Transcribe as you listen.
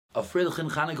A Fridchen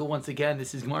Chanukah once again.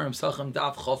 This is Gemara Sachem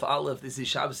Daf Chof Aleph. This is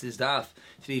Shabbos' Daf.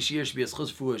 Today's shir should be a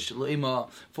schus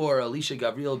for Alicia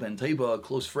Gabriel Ben Taiba, a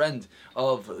close friend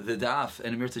of the Daf,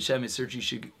 and Amir Tashem. His surgery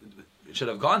should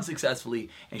have gone successfully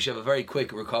and should have a very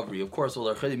quick recovery. Of course, all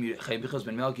our Chaim Bichos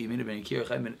Ben Melki, Yimina Ben Akir,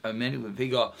 Chaim Menu Ben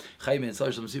Piga, Chaim Ben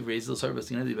Sar Shalom Sivra, Yisrael Sar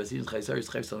Basinadi Basin Chai Sar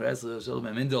Chaim Sal Resel Shalom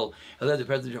Ben Mindel, Elad the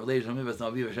President of Ladies Shalom Bas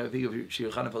Navi Vashav Piga Shir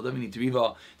Chana Faldamini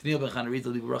Triva, Daniel Ben Chana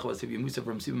Rizal Libu Racha Basivya Musa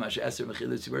from Siba Masha Esther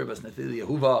Mechila Sibir Bas Nathili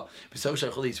Yehuva, Beso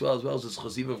Shacholi as well as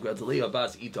Chosiva of Gadaliah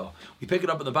Bas Ita. We pick it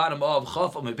up at the bottom of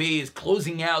Chaf Amabez,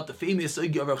 closing out the famous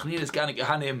Sugi of Rachninas Kanik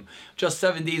Hanim. Just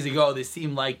 7 days ago, this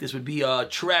seemed like this would be a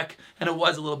trek, and it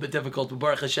was a little bit difficult. But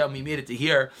Baruch Hashem, we made it to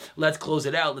here. Let's close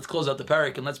it out. Let's close out the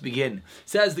parak and let's begin.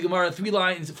 Says the Gemara, 4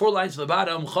 lines from the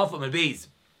bottom. Chaf Amabez.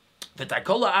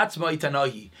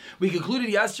 We concluded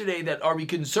yesterday that are we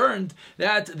concerned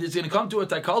that there's going to come to a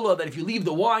takala that if you leave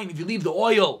the wine, if you leave the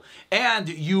oil, and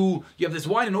you have this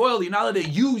wine and oil, you're not allowed to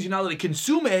use, you're not allowed to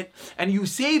consume it, and you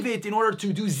save it in order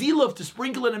to do ziluf, to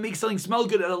sprinkle it and make something smell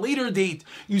good at a later date.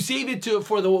 You save it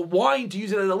for the wine to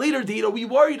use it at a later date. Are we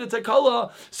worried that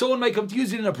takala someone might come to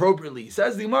use it inappropriately?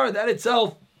 Says the Gemara, that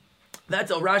itself.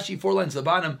 That's how Rashi, 4 lines to the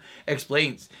bottom,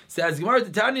 explains. Says Gemara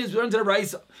Titania is learned to the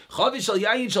Raisa. Chavish shal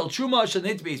yayin shal truma shal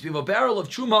nitbeis. We have a barrel of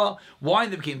truma wine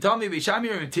that became tummy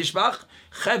beishamir and tishbach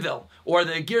chevel, or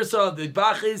the girsa of the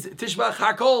bach is tishbach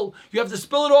hakol. You have to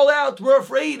spill it all out. We're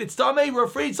afraid it's tummy. We're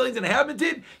afraid something's going to happen to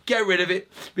it. Get rid of it.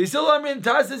 Beisil amrin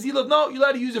taz says ziluf. No, you're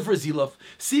allowed to use it for ziluf.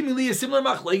 Seemingly a similar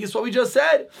machlek is what we just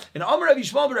said. And Amar Rav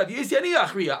Yishmael Rav Yesi ani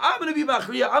achriya. I'm going to be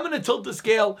machriya. I'm going to tilt the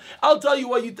scale. I'll tell you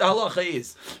what the halacha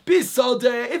is.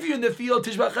 If you're in the field,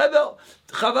 tishbach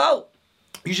chaval,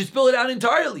 you should spill it out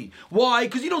entirely. Why?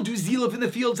 Because you don't do ziluf in the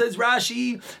field, says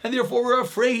Rashi, and therefore we're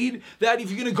afraid that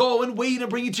if you're going to go and wait and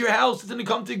bring it to your house, it's going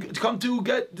to come to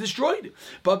get destroyed.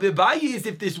 But bebayis,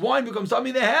 if this wine becomes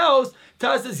something in the house,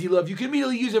 tas ziluf, you can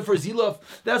immediately use it for ziluf.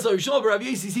 That's what Rishon Rav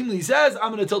Yesi seemingly says. I'm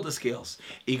going to tilt the scales.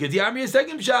 A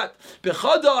second shot.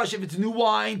 Bechadash, if it's new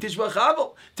wine, tishbach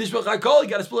chaval, tishbach hakol, you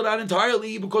got to spill it out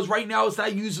entirely because right now it's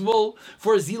not usable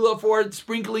for ziluf or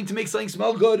sprinkling to make something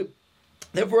smell good.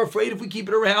 Therefore, we're afraid if we keep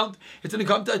it around, it's going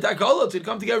to come to takala, it's going to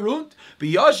come to get ruined.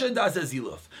 B'yashan das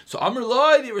ziluf. So Amr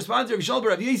Lai, the response to Rav Shmuel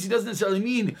Rav Yesi doesn't necessarily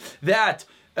mean that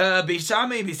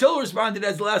Beishameh still responded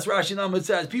as the last Rashi Nahum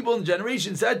says. People in the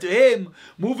generation said to him,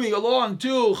 moving along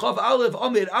to Chav Aleph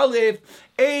Amid Aleph,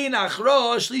 Ein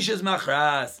achra shlishes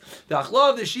machras. The achla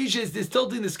of the shishes, this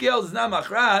tilting the scales, is not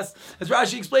machras, as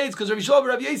Rashi explains, because Rav Yishmael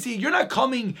Rav Yesi, you're not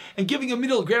coming and giving a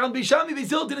middle ground. Beishameh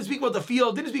Beisil didn't speak about the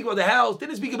field, didn't speak about the house,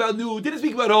 didn't speak about new, didn't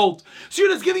speak about old. So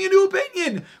you're just giving a new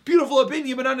opinion, beautiful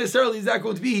opinion, but not necessarily is that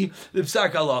going to be the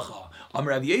psak halacha.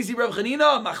 Rav Yesi Rav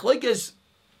Chanina machlekes.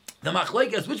 The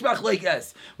machlekes, which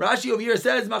machlekes? Rashi over here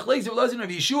says machlekes of Elazar Rav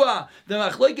Yeshua. The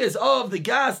machlekes of the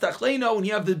gas tachleno, when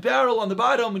you have the barrel on the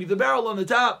bottom, when you have the barrel on the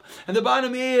top, and the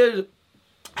bottom is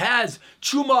has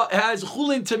truma, has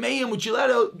chulin tameim, which you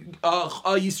let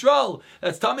Yisrael,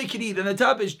 that's tamei kidid, and the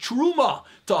top is truma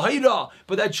tahira,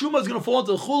 but that truma is going to fall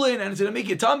into the chulin and it's going to make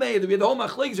it tamei. We have the whole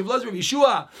machlekes of Elazar Rav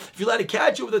Yeshua. If you let it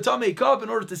catch it with a tamei cup in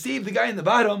order to save the guy in the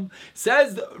bottom,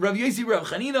 says Rav Yesi Rav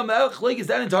Chanina machlekes,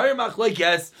 that entire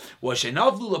machlekes was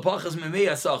shenavlu lapachas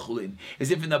memei asa chulin, is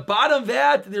if in the bottom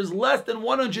vat there's less than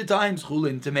 100 times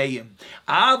chulin tameim.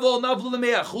 Avol navlu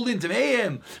lemei chulin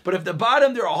tameim, but if the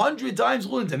bottom there are 100 times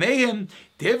chulin tameim,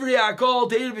 let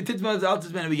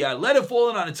it fall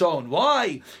in on its own.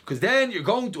 Why? Because then you're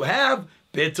going to have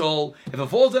bittul. If it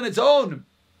falls on its own,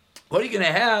 what are you going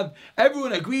to have?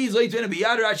 Everyone agrees.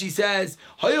 Rashi says,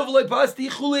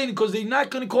 because they're not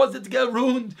going to cause it to get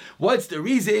ruined. What's the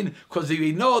reason? Because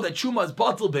they know that Truma is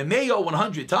batal b'meyo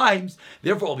 100 times.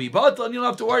 Therefore, it'll be batal, and you don't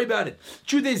have to worry about it.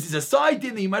 Truth is, there's a side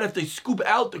thing that you might have to scoop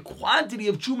out the quantity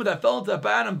of Truma that fell into that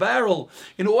bottom barrel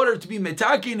in order to be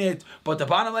metaking it. But the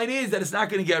bottom line is that it's not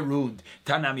going to get ruined.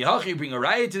 Tanam Yahachi, bring a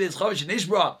riot to this. Chavish and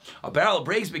Ishbra. A barrel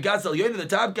breaks, begas al yoyin, the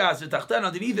top gas, the tachtan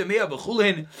underneath the meya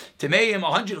b'chulin, temeim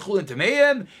 100 chulin.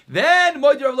 Tameim, then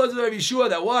Moed Rav Elazar Rav Yeshua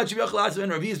that watch Yachlas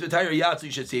and Ravi's B'Tayr Yatz, you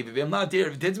should save it. If I'm not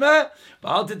Teir V'Titzma,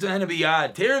 Ba'al Titzma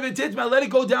B'Yad. Teir V'Titzma, let it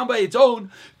go down by its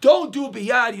own. Don't do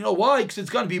B'Yad. You know why? Because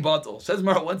it's going to be batal. Says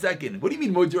Mara, 1 second. What do you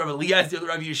mean Moed Rav Elazar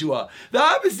Rav Yeshua? The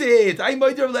opposite. I'm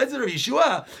Moed Rav Elazar Rav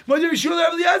Yeshua. Moed Rav Yeshua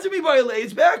Rav Elazar me by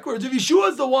It's backwards. Rav Yeshua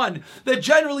is the one that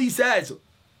generally says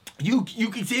you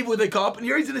can save it with a cup, and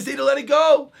here he's going to say to let it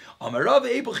go. Amar Rav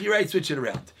Eibach, he writes, switch it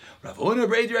around. Rav Huna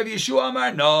Brady Rav Yeshua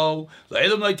Amar, no.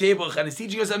 La'ilam Lai Tebach, and it's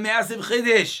teaching us a massive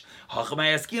chiddush.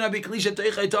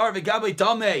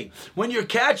 When you're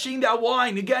catching that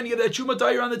wine, again, you have that Truma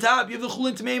Tayr on the top, you have the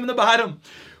Chulin Tameim on the bottom.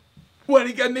 When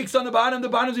it gets mixed on the bottom's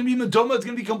going to be matuma. It's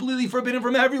going to be completely forbidden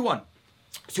from everyone.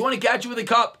 So you want to catch it with a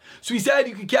cup. So he said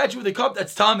you can catch it with a cup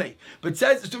that's tameh, but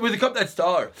says with a cup that's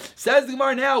tar. Says the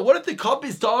Gemara now, what if the cup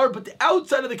is tar, but the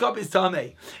outside of the cup is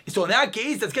tameh? So in that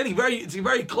case, it's getting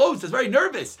very close. It's very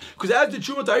nervous because as the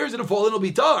truma tahir is going to fall, it'll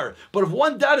be tar. But if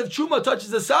one dot of truma touches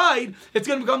the side, it's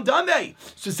going to become tameh.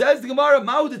 So says the Gemara,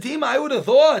 Ma'udatima, I would have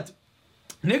thought.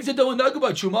 I would have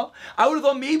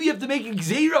thought maybe you have to make a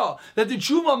gzeira that the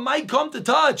truma might come to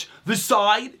touch the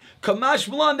side. Kamash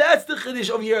Milan, that's the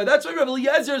chiddush over here. That's why Rav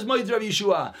Eliezer is Moed Rav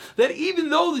Yeshua. That even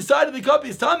though the side of the cup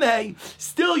is tameh,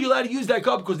 still you're allowed to use that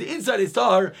cup because the inside is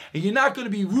tar, and you're not going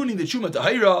to be ruining the truma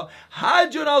tahira.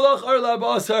 Hajjon alach arla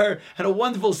basar, and a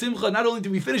wonderful simcha. Not only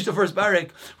did we finish the first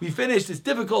barak, we finished this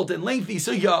difficult and lengthy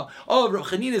sugya of Rav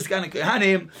Chanina's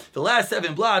Kahanim, the last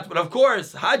 7 blots. But of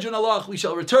course, Hajjon alach, we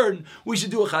shall return. We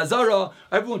should do a chazara.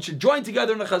 Everyone should join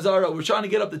together in a chazara. We're trying to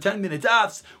get up to 10-minute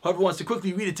dafs. Whoever wants to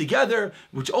quickly read it together,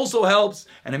 which also helps,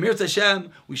 and Amir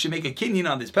Hashem, we should make a kinyan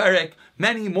on this parak.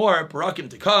 Many more parakim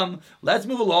to come. Let's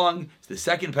move along to the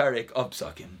second parak of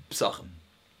Psachim.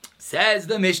 Says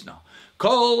the Mishnah.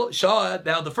 Kol Shah.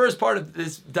 Now the first part of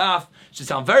this daf should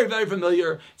sound very, very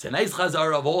familiar. It's a nice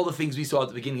chazara of all the things we saw at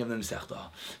the beginning of the Masechta.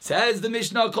 Says the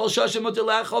Mishnah. Kol Shah shemuter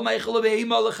lachal meichel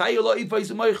ve'ima l'chayu lo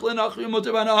ifais meichel nachri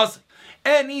muter banas.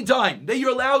 Anytime that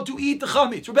you're allowed to eat the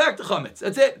chametz, we're back to chametz.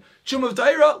 That's it. Truma of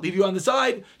Taira, leave you on the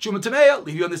side. Truma Tameya,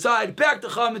 leave you on the side. Back to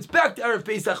chametz, back to Erev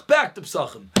Pesach, back to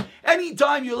Psachim.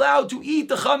 Anytime you're allowed to eat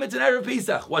the chametz in Erev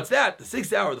Pesach. What's that? The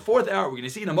 6th hour, the 4th hour, we're going to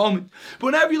see in a moment. But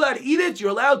whenever you're allowed to eat it, you're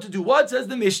allowed to do what? Says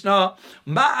the Mishnah.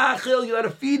 Ma'achil, you're allowed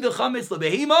to feed the chametz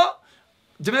lebehima,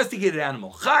 domesticated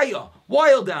animal. Chaya,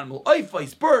 wild animal.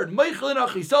 Oifais, bird.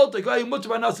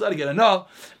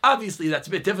 Obviously, that's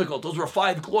a bit difficult. Those were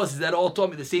 5 clauses that all taught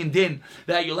me the same din,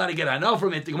 that you're allowed to get enough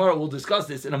from it. The Gemara will discuss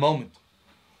this in a moment.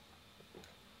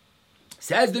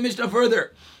 Says the Mishnah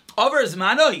further. Over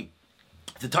Zmanoi.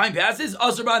 The time passes,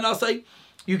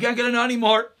 you can't get enough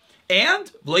anymore.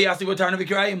 And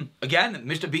again,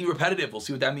 Mishnah being repetitive, we'll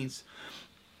see what that means.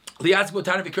 You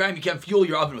can't fuel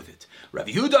your oven with it. Rav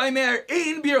Yehuda Aimer,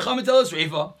 ein bir chametz elas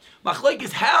reifa. Machlek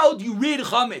is how do you rid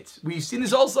chametz? We've seen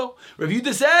this also. Rav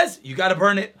Yehuda says you got to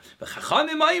burn it. But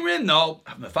chachamim ma'imrim, no.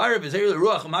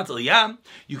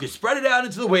 You can spread it out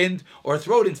into the wind or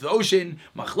throw it into the ocean.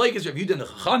 Machlek is Rav Yehuda and the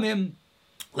chachamim.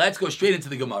 Let's go straight into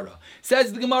the Gemara.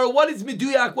 Says the Gemara, what is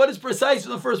meduyak? What is precise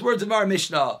from the first words of our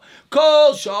Mishnah?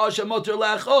 Kol shash moter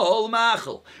lechol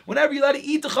machel. Whenever you're allowed to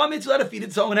eat the chametz, you're allowed to feed it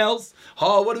to someone else.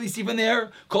 What do we see from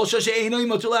there? Kol shash einoi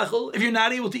moter lechol. If you're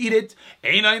not able to eat it,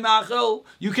 einoi machel.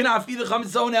 You cannot feed the chametz to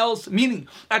someone else. Meaning,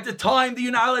 at the time that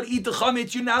you're not allowed to eat the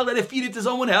chametz, you're not allowed to feed it to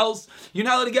someone else. You're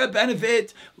not allowed to get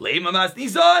benefit. Leima mas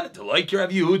nisan. To like your Rav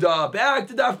Yehuda. Back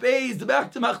to Daf Beis.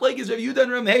 Back to Machlekes Rav Yehuda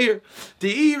and Rav Meir.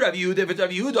 To Rav Yehuda, if it's Rav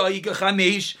Yehuda, the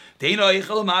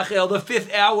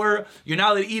 5th hour, you're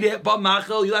not allowed to eat it, but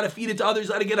machel, you're allowed to feed it to others,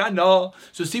 you're allowed to get hana.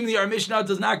 So seemingly our Mishnah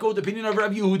does not go with the opinion of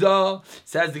Rav Yehuda.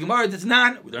 Says the Gemara, it's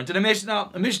not. We learned in the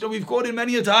Mishnah. A Mishnah we've quoted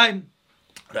many a time.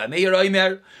 Rameir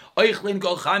Oimer, Oichlin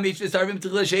Kol Chamich V'Sarvim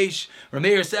T'chil Sheish.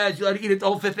 Rameir says you allowed to eat it the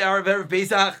whole 5th hour of Erev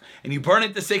Pesach, and you burn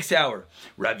it the 6th hour.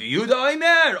 Rav Yehuda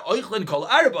Oimer, Oichlin Kol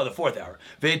Arba, the 4th hour.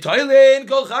 V'Toilin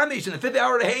Kol Chamish, in the 5th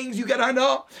hour it hangs, you get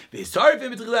hana.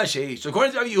 V'Sarvim T'chil Sheish. So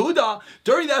according to Rav Yehuda,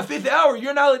 during that 5th hour,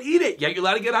 you're not allowed to eat it, yet you're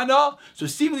allowed to get hana. So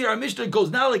seemingly our Mishnah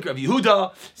goes not like Rav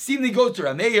Yehuda, seemingly goes to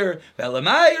Rameir.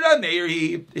 V'Lamai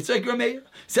Rameir, it's like Rameir.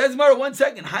 Says Mara, 1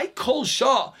 second. Hi Kol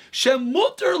Shah,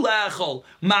 Shemuter Lachol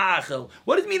Ma'achel.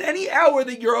 What does it mean? Any hour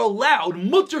that you're allowed,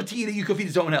 mutter to eat it, you can feed it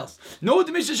to someone else. Know what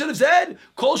the Mishnah should have said?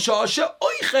 Kol Shah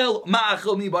She'oichel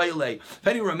Ma'achel Mi Ba'ilei. If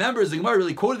anyone remembers, the Gemara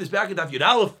really quoted this back in Daf Yud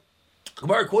Aleph. The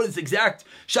Gemara quoted this exact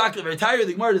shakal retire.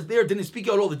 The Gemara is there, didn't speak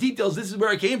out all the details. This is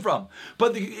where it came from.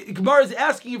 But the Gemara is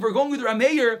asking, if we're going with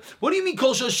Rameir, what do you mean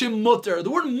kol shashim mutter?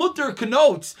 The word mutter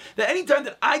connotes that anytime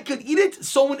that I could eat it,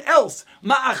 someone else,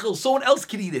 ma'achel, someone else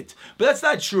could eat it. But that's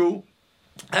not true.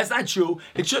 That's not true.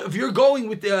 It should, if you're going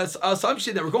with the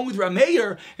assumption that we're going with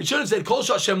Rameir, it should have said kol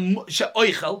shashim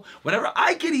she'oichel. Whenever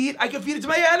I could eat, I can feed it to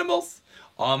my animals.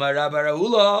 Amar Rabba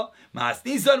Raula, Mas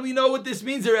Nisan, we know what this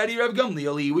means already, Rav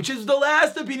Gamliel, which is the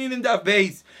last opinion in Daf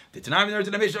Beis. The Tanam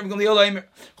in the Mishnah, Rav Gamliel,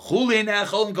 Chulin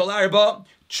Echol and Kol Arba,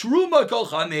 Truma kol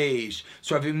chamesh.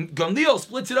 So Rabbi Gamliel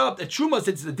splits it up that truma,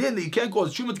 since the din that you can't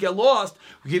cause truma to get lost,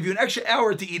 we give you an extra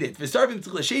hour to eat it. V'sarvim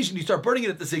t'chlashesh, you start burning it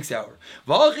at the 6th hour.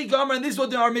 V'alchi gamer, and this is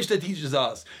what our Mishnah teaches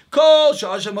us. Kol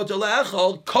shasha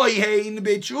motelechol kohen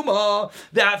betruma.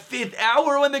 That 5th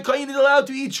hour when the kohen is allowed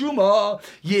to eat truma.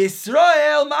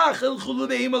 Yisrael machel chulu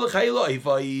be'ima l'chaylo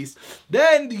ifais.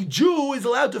 Then the Jew is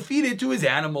allowed to feed it to his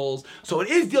animals. So it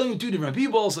is dealing with two different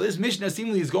people. So this Mishnah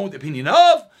seemingly is going with the opinion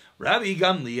of Rabbi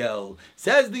Gamliel.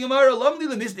 Says the Gemara, Lamni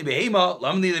lemisni behema,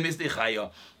 lamni lemisni chaya.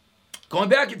 Going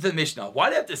back into the Mishnah, why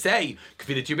do you have to say, you can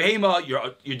feed it to your behema,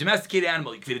 your domesticated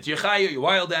animal, you can feed it to your chaya, your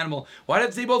wild animal? Why do you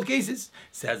have to say both cases?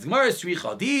 Says the Gemara, Sri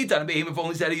Chadit, on a behema, if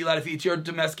only said you're allowed to feed it to your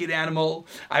domesticated animal,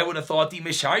 I would have thought the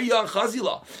Misharya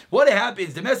Chazila. What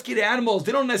happens, domesticated animals,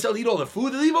 they don't necessarily eat all the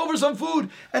food, they leave over some food,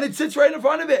 and it sits right in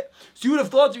front of it. So you would have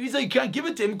thought the reason you can't give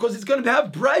it to him, because it's going to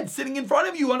have bread sitting in front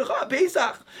of you on a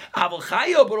Pesach. Aval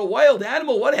chaya, but a wild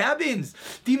animal, what happens?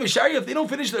 The Misharya, if they don't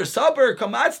finish their supper,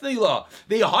 Kamatznila,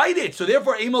 they hide it. So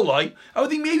therefore, aim alike. I would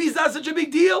think maybe it's not such a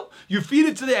big deal. You feed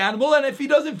it to the animal, and if he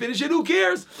doesn't finish it, who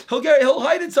cares? He'll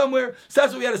hide it somewhere. So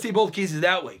that's what we had to say both cases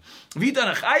that way.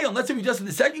 Let's say we just in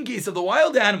the second case of the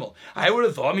wild animal. I would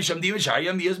have thought you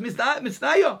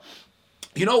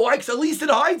know why? Because at least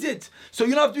it hides it, so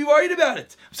you don't have to be worried about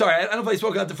it. Sorry, I don't know if I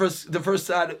spoke about the first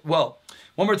side. Well,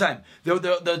 one more time.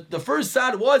 The first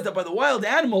side was that by the wild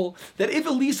animal, that if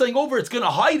it leaves something over, it's going to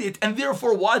hide it, and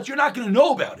therefore what? You're not going to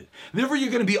know about it. Therefore,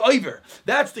 you're going to be over.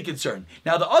 That's the concern.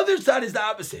 Now, the other side is the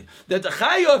opposite. That the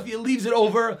chaya, if he leaves it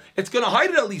over, it's going to hide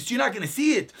it at least. So you're not going to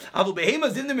see it. You're going to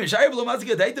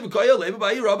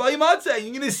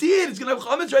see it. It's going to have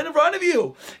chametz right in front of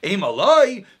you.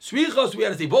 So we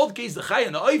had to say both cases, the chaya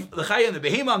and the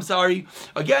behema, I'm sorry.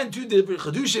 Again, two different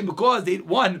chedushim, because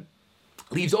one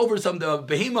leaves over some of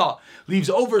the behema, leaves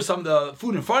over some of the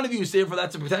food in front of you, so therefore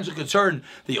that's a potential concern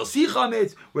that you'll see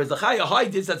chametz, whereas the chaya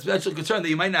hides it, that's a potential concern that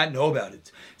you might not know about it.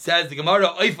 Says the Gemara,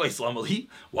 Eifais lamali.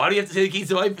 Why do you have to say the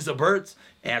case of Eifais of birds?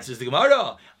 Answers the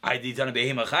Gemara,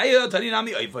 behema chaya,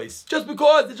 taninami Eifais. Just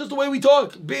because, it's just the way we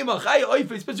talk. Behema chaya,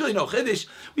 Eifais, but it's really no chiddush.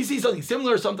 We see something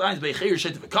similar sometimes by chayir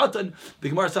shet of a katan. The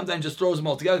Gemara sometimes just throws them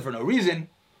all together for no reason.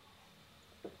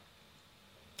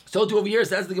 So too over here,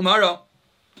 says the Gemara,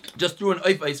 just threw an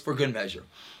eifais for good measure.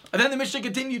 And then the Mishnah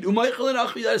continued, says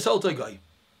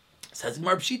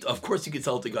Gemara Pshita, of course you can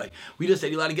sell it to a guy. We just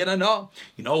said you're allowed to get a no.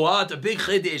 You know what? A big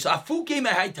chiddush. Afuke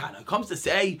mehaitana comes to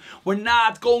say we're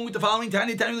not going with the following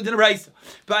tanya in the rice.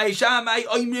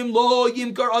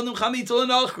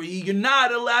 You're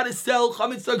not allowed to sell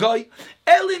chametz to a guy.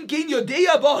 Elim kin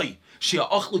yodeya boy.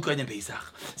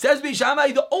 Says Beis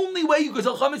Shammai, the only way you can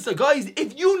sell chametz to a guy is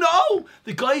if you know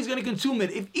the guy is going to consume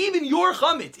it. If even your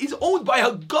chametz is owned by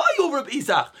a guy over a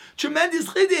Pesach, tremendous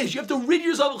chiddush. You have to rid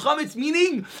yourself of chametz,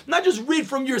 meaning not just rid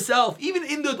from yourself. Even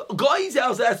in the guy's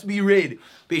house it has to be rid.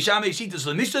 Beis Shammai Shita. So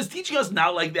the Mishnah is teaching us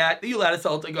not like that. You're allowed to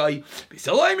sell it to a guy.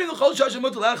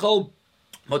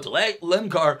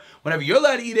 Whenever you're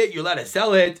allowed to eat it, you're allowed to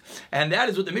sell it, and that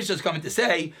is what the Mishnah is coming to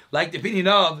say, like the opinion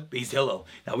of Beis Hillel.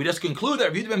 Now we just conclude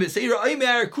that the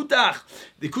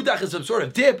kutach is some sort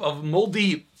of dip of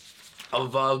moldy,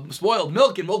 of spoiled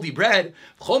milk and moldy bread.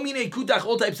 All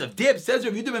types of dips. Says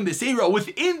Rav Yehuda ben Beseira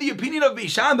within the opinion of Beis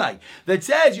Shammai that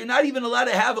says you're not even allowed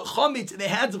to have a chametz in the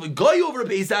hands of a guy over a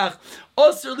Pesach.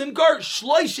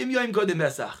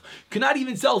 Cannot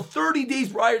even sell 30 days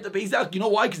prior to Pesach. You know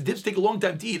why? Because dips take a long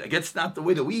time to eat. I guess it's not the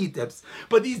way that we eat dips,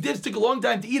 but these dips take a long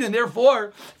time to eat, and therefore,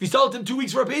 if you sell it to him 2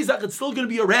 weeks for a Pesach, it's still going to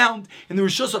be around in the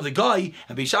rishus of the guy.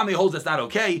 And Beis Shammai holds that's not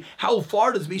okay. How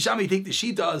far does Beis Shammai take the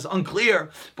shita is unclear,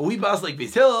 but we pass like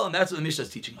Beis Hillel, and that's what the Mishnah is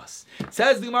teaching us.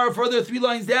 Says the Gemara further, 3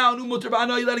 lines down, you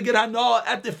let it get hana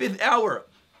at the 5th hour.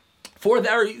 4th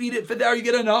hour you eat it, 5th hour you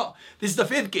get a no. This is the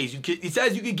 5th case. It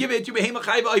says you can give it to behema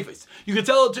chayv eifes. You can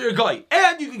tell it to your guy,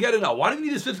 and you can get a no. Why do we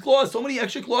need this 5th clause? So many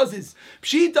extra clauses.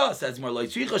 Pshita says more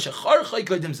like you know what the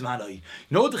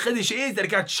chiddush is? That it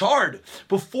got charred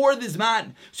before this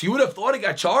man. So you would have thought it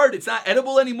got charred. It's not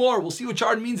edible anymore. We'll see what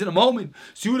charred means in a moment.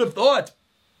 So you would have thought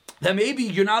that maybe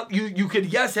you're not. You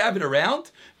could have it around.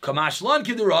 Kamashlan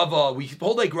kidarava. We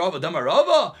hold like Rava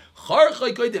Damarava.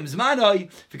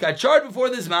 If it got charred before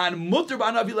this man, mutter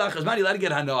b'anavilach zman, you let it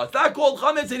get hana. It's not called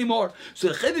chametz anymore. So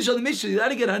the chiddush of the Mishnah, you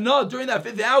let it get hana during that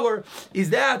 5th hour,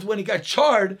 is that when it got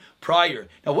charred prior.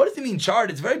 Now, what does it mean charred?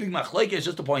 It's a very big machlekes,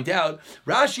 just to point out.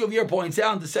 Rashi over here points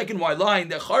out in the second white line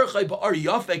that charchay ba'ar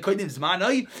yafei kodim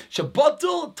zmanai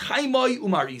shabatul taimai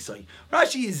umarisai.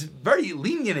 Rashi is very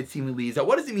lenient. It seemingly is that.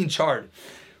 What does it mean charred?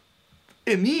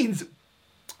 It means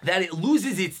that it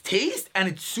loses its taste and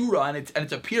its surah and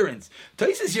its appearance.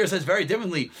 Taisus here says very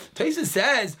differently. Taisus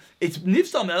says it's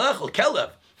nifsal melech al kelev.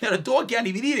 And a dog can't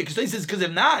even eat it, because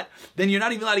if not, then you're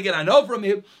not even allowed to get enough from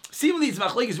it. Seemingly, it's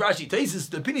machlekes Rashi Taisus.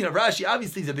 The opinion of Rashi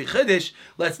obviously is a big chiddush.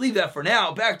 Let's leave that for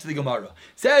now. Back to the Gemara.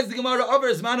 Says the Gemara,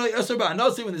 "Over zmano yasur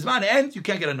ba'anasi." When the zman ends, you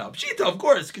can't get enough. Shita, of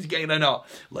course, because you can't get enough.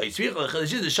 Even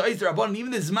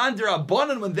the zman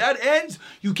derabanan, when that ends,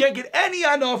 you can't get any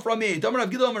enough from it.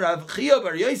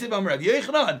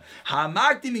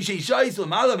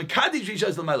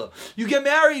 You get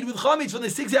married with chametz from the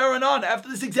 6 hour and on. After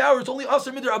the 6 hours, it's only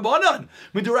asur midrabanan.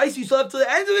 Midrash, you still have to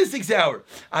the end of the 6 hour.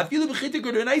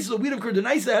 The wheat of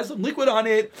Kurdanisa has some liquid on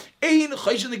it. Ein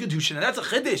chayshin the kedushin, and that's a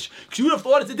chiddush. Because you would have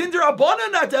thought it's a din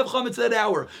derabanan not to have chametz that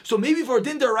hour. So maybe for a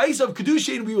din deraisa of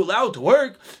kedushin, we were allowed to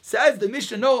work. Says the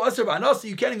Mishnah, no asur ba'anasi,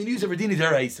 you can't even use it for din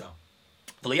deraisa.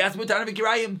 And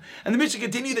the Mishnah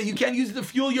continued that you can't use it to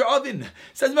fuel your oven.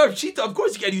 Says Mar Shita, of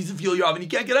course you can't use it to fuel your oven. You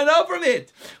can't get enough from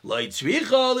it. According to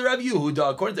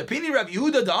the opinion of Rav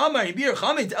Yehuda,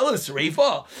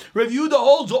 Rav Yehuda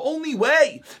holds the only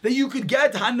way that you could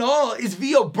get hana is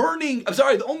via burning.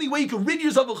 The only way you could rid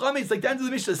yourself of chametz, like the end of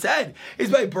the Mishnah said,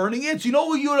 is by burning it. So you know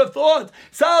what you would have thought?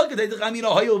 Since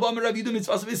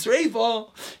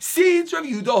Rav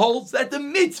Yehuda holds that the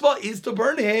mitzvah is to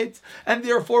burn it, and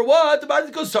therefore what?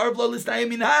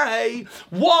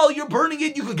 While you're burning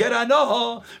it, you could get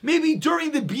anah. Maybe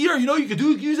during the beer, you could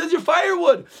use it as your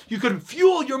firewood. You could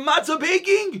fuel your matzah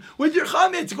baking with your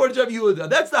chametz, according to Rav Yehuda.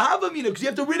 That's the havamina, because you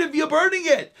have to rid it via burning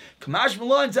it. Kamash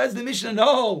Malan says the Mishnah,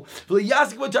 no. And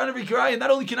not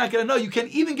only can I get anah, you can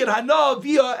even get hana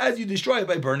via as you destroy it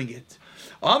by burning it.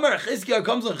 Amar Chizkiah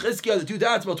comes on Chizkiah, the two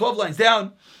dots, about 12 lines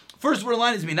down. First word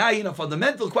line is minayin. A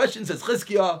fundamental question says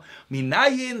Chizkiah,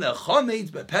 minayin lechametz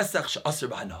bepesach she'asur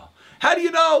b'hana. How do you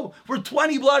know? We're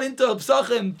 20 blood into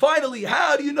Pesachim. Finally,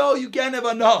 how do you know you can't have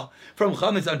hana from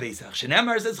chametz on Pesach?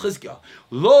 Shenemar says Chizkiah,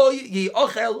 lo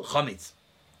yi'ochel chametz.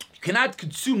 You cannot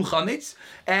consume chametz,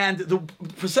 and the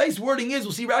precise wording is,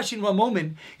 we'll see Rashi in one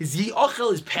moment, is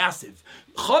yi'ochel is passive.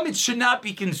 Chametz should not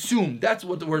be consumed. That's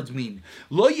what the words mean.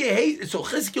 Lo yehei. So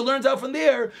Chizkiah learns out from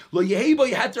there. Lo yehei bo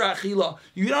heter achila.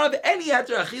 You don't have any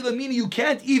heter achila, meaning you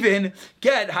can't even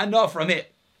get hana from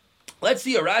it. Let's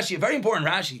see a Rashi, a very important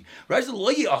Rashi. Rashi says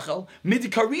lo yeachel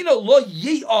midkarina lo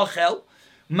yeachel.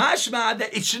 Mashma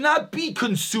that it should not be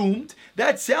consumed.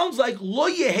 That sounds like lo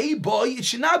yehei boy. It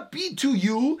should not be to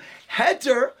you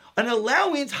heter, an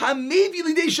allowance hamevi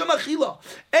lidei shamachila.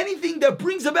 Anything that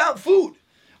brings about food.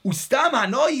 Ustam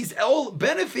hanois, all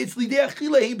benefits lidei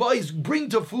achila he boys bring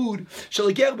to food.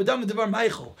 Shaliker b'dam devar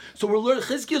meichel. So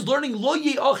Chizkiah is learning lo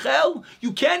yeachel.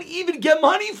 You can't even get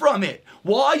money from it.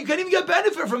 Why? You can't even get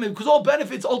benefit from it, because all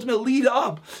benefits ultimately lead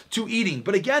up to eating.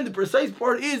 But again, the precise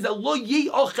part is that lo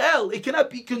yeachel, it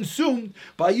cannot be consumed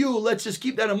by you. Let's just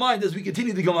keep that in mind as we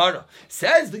continue the Gemara.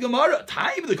 Says the Gemara,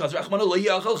 time the kas rachmana lo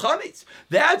yeachel chametz.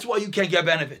 That's why you can't get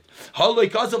benefit. Haloi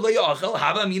kas of lo yeachel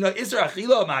hava mina isra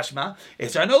achila mashma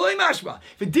isra no lo mashma.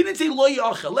 If it didn't say lo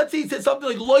yeachel, let's say it said something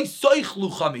like lo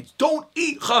soichlu chametz. Don't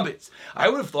eat chametz. I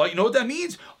would have thought, you know what that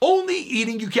means? Only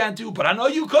eating you can't do, but I know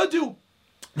you could do.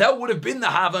 That would have been the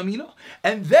Havamina.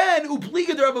 And then,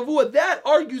 Upliga de Rav Avua, that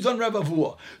argues on Rav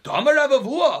Avua. Tamar Rav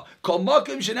Avua, Kol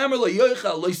Makim Shenamer Lo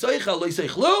Yoichel, Lo Yisoichel, Lo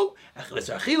Yiseichlu, Echres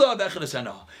Achila, Echres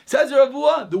Hana. Says Rav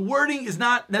Avua, the wording is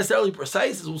not necessarily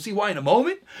precise, as we'll see why in a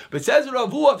moment, but says Rav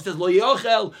Avua, it says Lo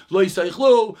Yoichel, Lo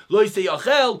Yiseichlu, Lo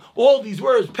Yiseichel, all these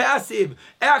words, passive,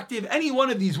 active, any one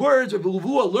of these words, Rav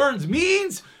Avua learns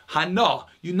means Hana.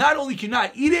 You not only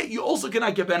cannot eat it, you also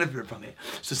cannot get benefit from it.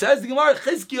 So says the Gemara,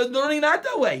 Chizkiah is learning not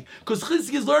that way. Because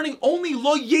Chizkiah is learning only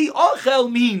lo ye'achel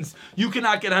means you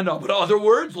cannot get hana. But other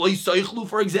words, lo yisaychlu,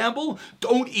 for example,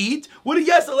 don't eat, would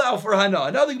yes allow for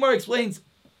hana. Now the Gemara explains,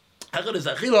 echad is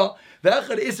achila,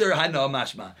 ve'echad iser hana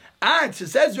mashma. And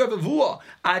says Rav Avua,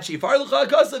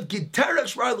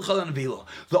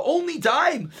 the only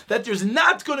time that there's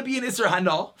not going to be an Isser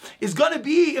Hana is going to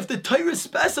be if the Torah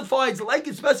specifies like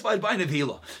it's specified by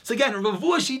Nevila. So again, Rav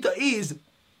Avua Shita is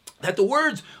that the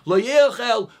words lo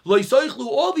ye'achel, lo yisaychlu,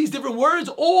 all these different words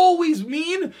always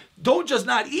mean don't just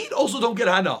not eat, also don't get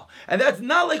hana. And that's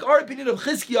not like our opinion of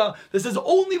Chizkiah that says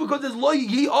only because there's lo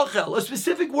ye'achel, a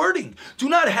specific wording. Do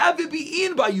not have it be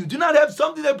eaten by you. Do not have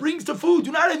something that brings to food.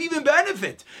 Do not have even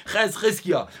benefit. Ches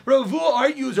Chizkiah. Rav Avua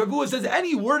argues, Rav Avua says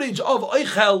any wordage of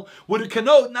eichel would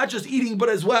connote not just eating but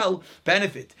as well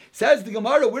benefit. Says the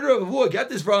Gemara, where did Rav Avua get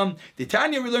this from? The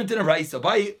Tanya we learned in a Raisa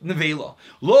by Nevela.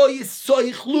 Lo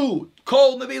yisaychlu,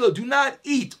 kol Nevela, do not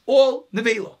eat all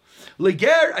Nevela.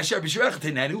 Leger asher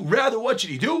b'shrechet. Rather, what should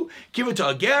he do? Give it to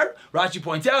a ger. Rashi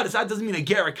points out, that doesn't mean a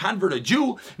ger, a convert, a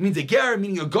Jew. It means a ger,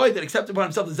 meaning a guy that accepted upon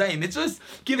himself the Zayim mitzvahs.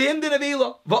 Give him the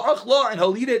nevela, va'achla, and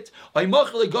he'll eat it.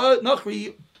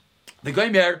 the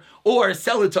goymer, or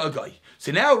sell it to a guy.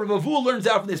 So now Rav Avua learns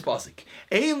out from this pasuk.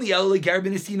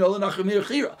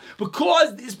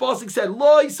 Because this pasuk said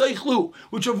Lo Yisaychlu,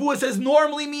 which Rav Avua says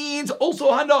normally means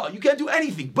also hana. You can't do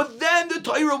anything. But then the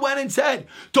Torah went and said,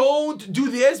 don't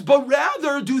do this, but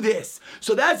rather do this.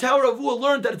 So that's how Rav Avua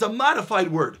learned that it's a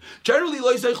modified word. Generally,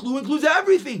 Lo Yisaychlu includes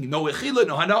everything. No echila,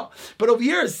 no hana. But over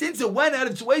here, since it went out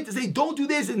of its way to say don't do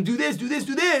this and do this, do this,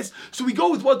 do this, so we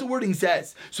go with what the wording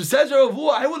says. So says Rav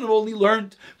Avua, I would have only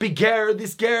learned beger,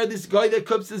 this guy that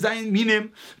comes to Zayin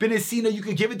Minim, Ben Esina, you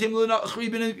could give it to him,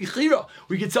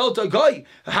 we could sell it to a guy.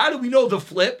 How do we know the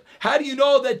flip? How do you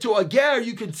know that to a ger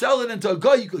you could sell it and to a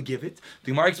guy you could give it?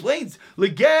 The Gemara explains,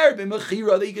 leger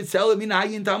b'mechira, that you could sell it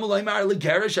minayin tamalaymar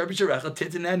leger sherbisharecha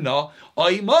titinen na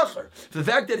aymacher. The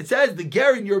fact that it says the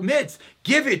ger in your midst,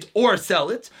 give it or sell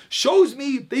it, shows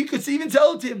me that you could even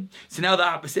sell it to him. So now the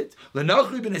opposite,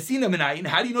 lenachri b'nesina minayin.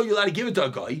 How do you know you're allowed to give it to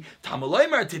a guy?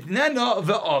 Tamalaymar titinen na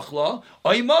ve'achla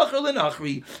aymacher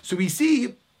lenachri. So we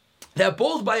see that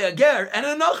both by a ger and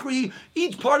a nachri,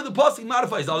 each part of the pasuk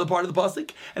modifies the other part of the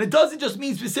pasuk, and it doesn't just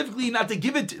mean specifically not to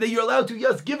give it, that you're allowed to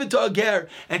just give it to a ger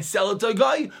and sell it to a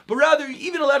guy, but rather you're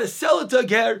even allowed to sell it to a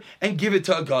ger and give it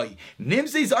to a guy. Nim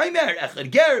says, Aimer,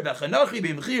 echad ger, v'echad nachri,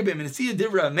 b'mechir, b'menasiyah,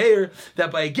 divra meir, that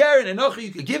by a ger and a nachri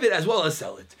you could give it as well as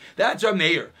sell it. That's our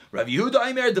meir. Rav Yehuda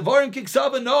Aimer, Devarim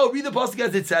Kiksava, no, read the pasuk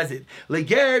as it says it.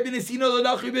 Leger, b'nesino,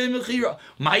 l'nachri, b'mechira.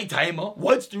 My taima,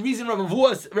 what's the reason Rav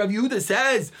Yehuda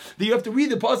says that you have to read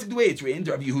the pasuk the way it's written?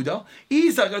 Rav Yehuda,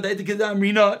 because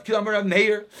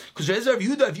as Rav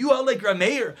Yehuda, if you are like Rav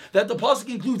Meir, that the pasuk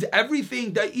includes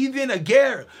everything, that even a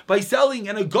ger by selling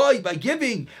and a guy by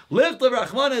giving, lift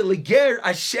l'rachmana leger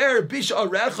asher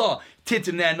bisharecha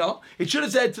titanena. It should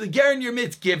have said to the ger in your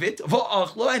midst, give it,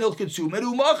 va'achla, and he'll consume it,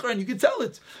 u'macher, and you can sell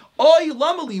it. Oy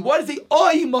lamali. Why does it say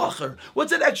oy macher?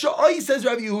 What's that extra oy? Says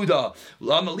Rav Yehuda.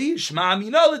 Lamali shma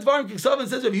mina ledvarim kiksav,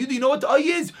 says Rav Yehuda. You know what the oy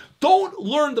is? Don't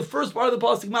learn the first part of the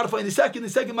pasuk modifying the second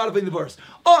modifying the verse.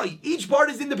 Oy. Each part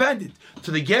is independent.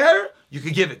 To the ger, you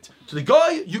could give it. To the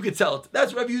guy, you could sell it.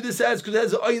 That's what Rav Yehuda says because it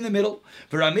has an oy in the middle.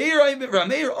 Rameir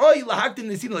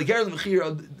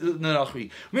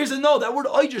says no. That word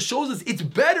oy just shows us it's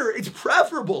better, it's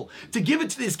preferable to give it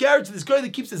to this ger, to this guy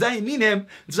that keeps the zayin minim,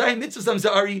 zayin mitzvah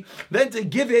samsari, than to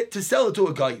give it, to sell it to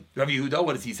a guy. Rav Yehuda,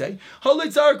 what does he say?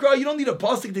 You don't need a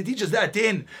pasuk to teach us that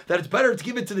din, that it's better to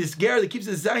give it to this ger that keeps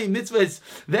the zayin mitzvahs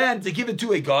than to give it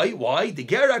to a guy. Why? The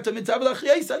ger ata mitzvah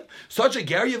lachiyasai. Such a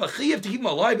ger you have a chiyav to keep him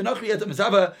alive, and achri ata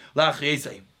mitzvah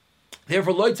lachiyasai.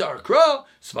 Therefore, loitzar kra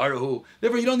svarahu.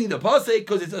 Therefore, you don't need the pasuk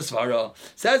because it's a svara.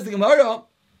 Says the Gemara.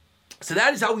 So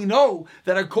that is how we know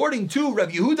that according to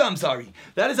Rav Yehuda,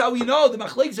 that is how we know the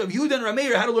machlekes of Yehuda and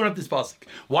Rameir how to learn up this pasuk.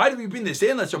 Why did we bring this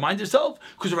in? Let's remind yourself.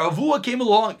 Because Rav Avua came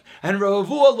along and Rav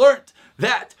Avua learned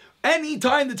that any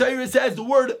time the Torah says the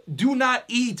word do not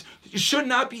eat, should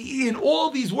not be eaten, all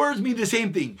these words mean the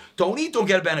same thing. Don't eat, don't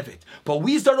get a benefit. But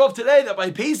we start off today that by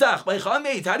Pesach, by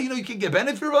Chametz, how do you know you can get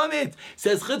benefit from it? It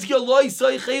says Chitzkiya lo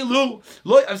yisaychelu,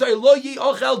 lo yi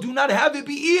ochel, do not have it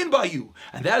be eaten by you.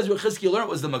 And that is what Chizkiya learned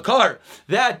was the makar,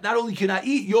 that not only cannot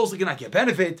eat, you also cannot get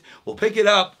benefit. We'll pick it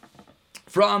up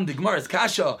from the Gemara's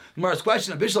Kasha, Gemara's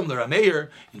question of Bishlam the Rameir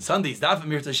in Sunday's Daf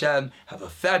Amir Tashem. Have a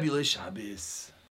fabulous Shabbos.